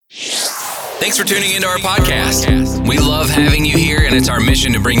Thanks for tuning into our podcast. We love having you here, and it's our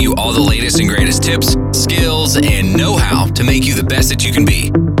mission to bring you all the latest and greatest tips, skills, and know-how to make you the best that you can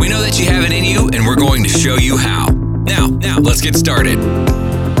be. We know that you have it in you, and we're going to show you how. Now, let's get started.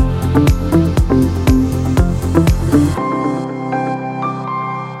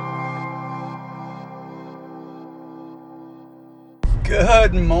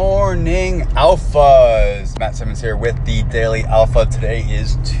 Good morning, Alphas. Matt Simmons here with the Daily Alpha. Today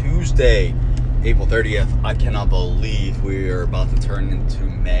is Tuesday, April 30th. I cannot believe we are about to turn into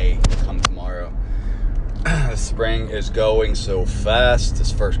May come tomorrow. The spring is going so fast.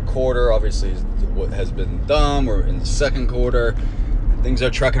 This first quarter, obviously, what has been done. We're in the second quarter. Things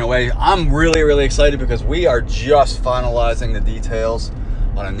are trucking away. I'm really excited because we are just finalizing the details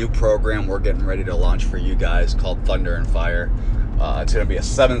on a new program we're getting ready to launch for you guys called Thunder and Fire. It's going to be a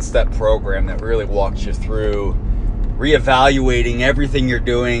 7-step program that really walks you through reevaluating everything you're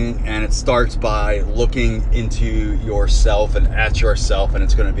doing, and it starts by looking into yourself and at yourself, and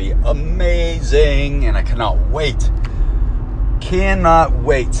it's going to be amazing, and I cannot wait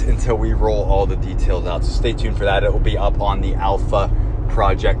until we roll all the details out. So stay tuned for that. It will be up on the Alpha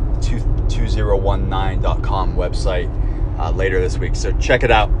Project 2019.com website later this week, so check it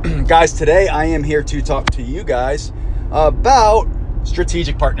out. Guys, today I am here to talk to you guys about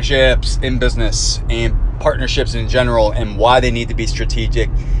strategic partnerships in business and partnerships in general and why they need to be strategic.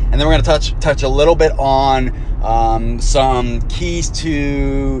 And then we're going to touch a little bit on some keys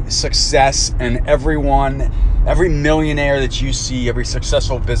to success. And every millionaire that you see, every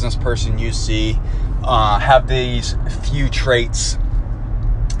successful business person you see have these few traits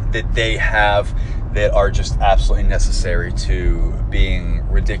that they have that are just absolutely necessary to being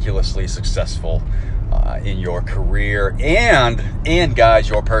ridiculously successful in your career and guys,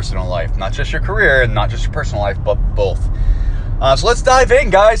 your personal life. Not just your career and not just your personal life, but both. So let's dive in,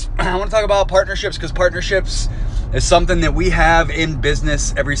 guys. I want to talk about partnerships because partnerships is something that we have in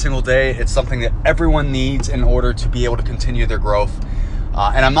business every single day. It's something that everyone needs in order to be able to continue their growth.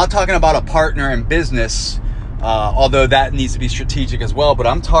 And I'm not talking about a partner in business, although that needs to be strategic as well, but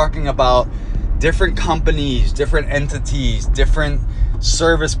I'm talking about different companies, different entities, different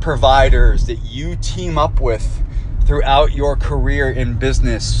service providers that you team up with throughout your career in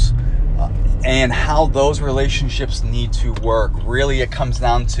business, and how those relationships need to work. Really, it comes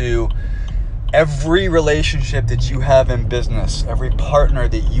down to every relationship that you have in business, every partner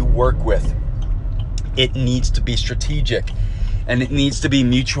that you work with, it needs to be strategic and it needs to be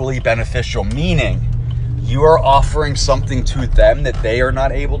mutually beneficial, meaning you are offering something to them that they are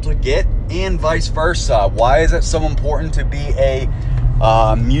not able to get, and vice versa. Why is it so important to be a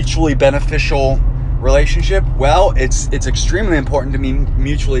mutually beneficial relationship? Well, it's extremely important to be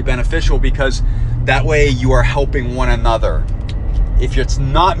mutually beneficial because that way you are helping one another. If it's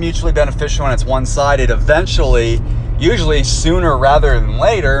not mutually beneficial and it's one-sided, eventually, usually sooner rather than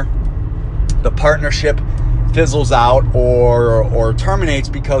later, the partnership fizzles out or terminates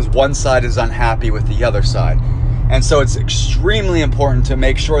because one side is unhappy with the other side. And so it's extremely important to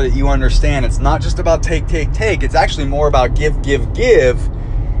make sure that you understand it's not just about take. It's actually more about give.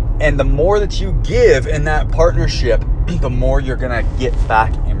 And the more that you give in that partnership, the more you're going to get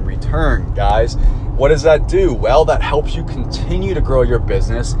back in return, guys. What does that do? Well, that helps you continue to grow your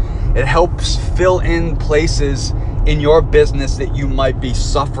business. It helps fill in places in your business that you might be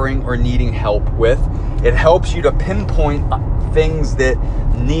suffering or needing help with. It helps you to pinpoint things that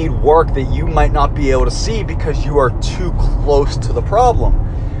need work that you might not be able to see because you are too close to the problem.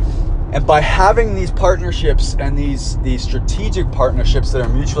 And by having these partnerships and these strategic partnerships that are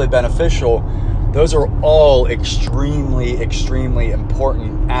mutually beneficial, those are all extremely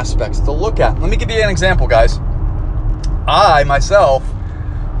important aspects to look at. Let me give you an example, guys. I myself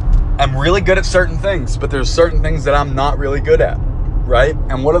am really good at certain things, but there's certain things that I'm not really good at, right?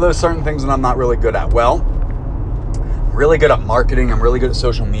 And what are those certain things that I'm not really good at? Well, I'm really good at marketing. I'm really good at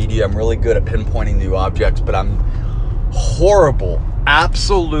social media. I'm really good at pinpointing new objects, but I'm horrible,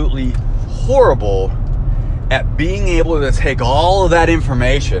 absolutely horrible at being able to take all of that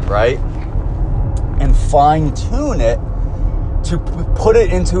information, right, and fine tune it to put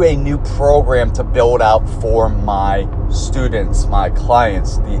it into a new program to build out for my students, my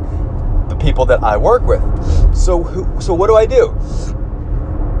clients, the people that I work with. So what do?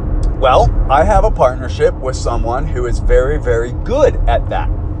 Well, I have a partnership with someone who is very good at that,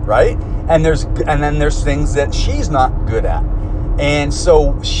 right? And then there's things that she's not good at. And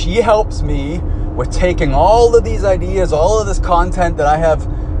so she helps me with taking all of these ideas, all of this content that I have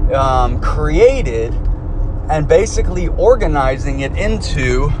created, and basically organizing it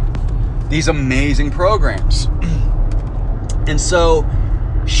into these amazing programs. And so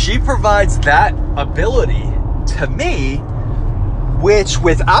she provides that ability to me, which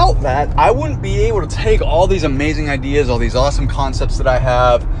without that, I wouldn't be able to take all these amazing ideas, all these awesome concepts that I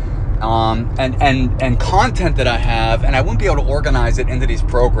have, and content that I have, and I wouldn't be able to organize it into these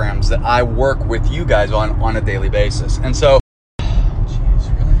programs that I work with you guys on a daily basis. And so, jeez,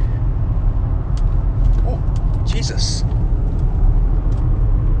 really? Oh, Jesus.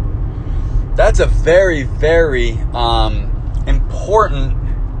 That's a very, very important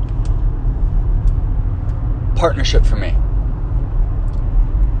partnership for me.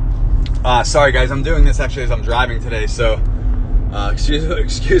 Sorry guys, I'm doing this actually as I'm driving today, so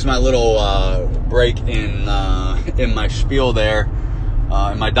excuse my little break in my spiel there,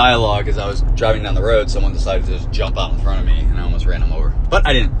 in my dialogue. As I was driving down the road, someone decided to just jump out in front of me, and I almost ran them over, but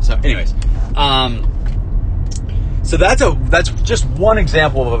I didn't. So anyways, so that's just one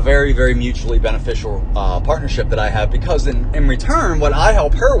example of a very, very mutually beneficial partnership that I have, because in return, what I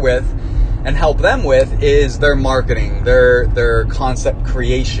help her with and help them with is their marketing, their concept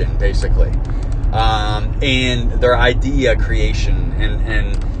creation, basically, and their idea creation,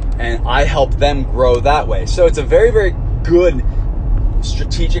 and I help them grow that way. So it's a very, very good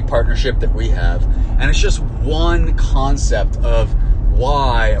strategic partnership that we have, and it's just one concept of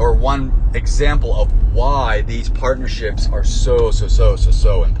why, or one example of why these partnerships are so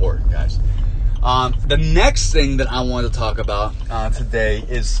important, guys. The next thing that I want to talk about today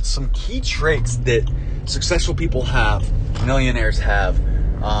is some key traits that successful people have, millionaires have,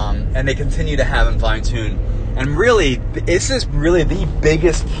 and they continue to have and fine tune. And really, this is really the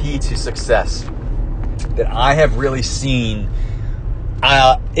biggest key to success that I have really seen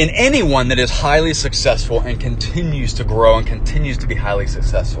in anyone that is highly successful and continues to grow and continues to be highly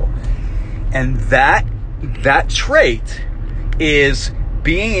successful. And that trait is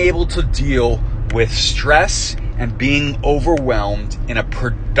being able to deal with stress and being overwhelmed in a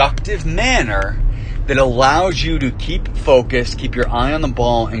productive manner that allows you to keep focused, keep your eye on the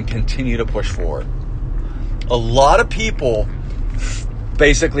ball, and continue to push forward. A lot of people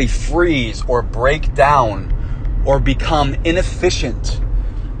basically freeze or break down or become inefficient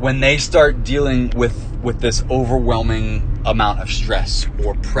when they start dealing with this overwhelming amount of stress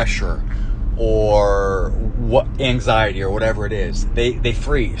or pressure or what anxiety or whatever it is. They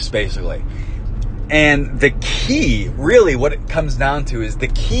freeze, basically. And the key, really what it comes down to, is the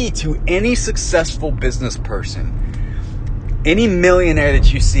key to any successful business person, any millionaire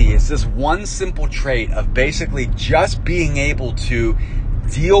that you see, is this one simple trait of basically just being able to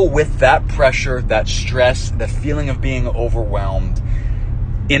deal with that pressure, that stress, that feeling of being overwhelmed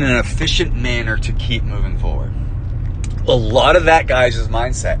in an efficient manner to keep moving forward. A lot of that, guys, is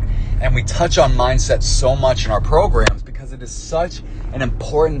mindset. And we touch on mindset so much in our programs because it is such an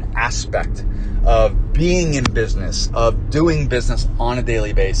important aspect of being in business, of doing business on a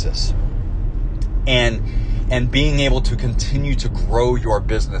daily basis, and being able to continue to grow your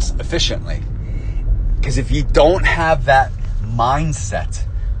business efficiently. Because if you don't have that mindset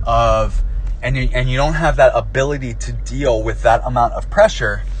of, and you don't have that ability to deal with that amount of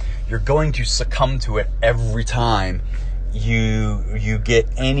pressure, you're going to succumb to it every time you get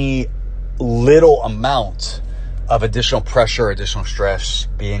any little amount of additional pressure, additional stress,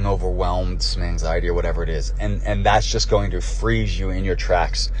 being overwhelmed, some anxiety or whatever it is. And that's just going to freeze you in your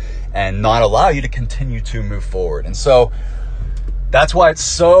tracks and not allow you to continue to move forward. And so that's why it's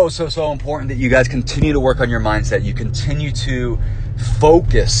so important that you guys continue to work on your mindset. You continue to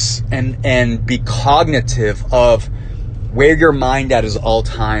focus and be cognitive of where your mind at is all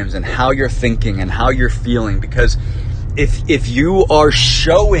times and how you're thinking and how you're feeling. Because if you are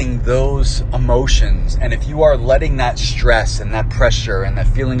showing those emotions, and if you are letting that stress and that pressure and that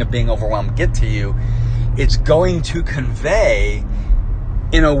feeling of being overwhelmed get to you, it's going to convey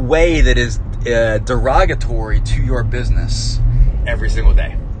in a way that is derogatory to your business every single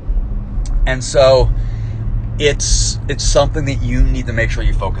day. And so it's something that you need to make sure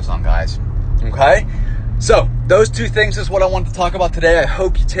you focus on, guys. Okay? So those two things is what I wanted to talk about today. I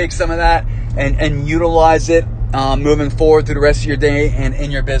hope you take some of that and utilize it moving forward through the rest of your day and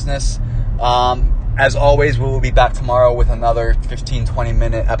in your business. As always, we will be back tomorrow with another 15-20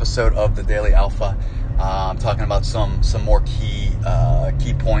 minute episode of the Daily Alpha. Talking about some more key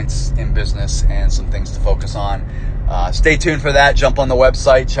points in business and some things to focus on. Stay tuned for that. Jump on the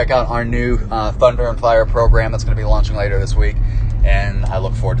website. Check out our new Thunder and Fire program that's going to be launching later this week. And I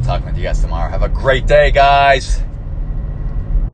look forward to talking with you guys tomorrow. Have a great day, guys.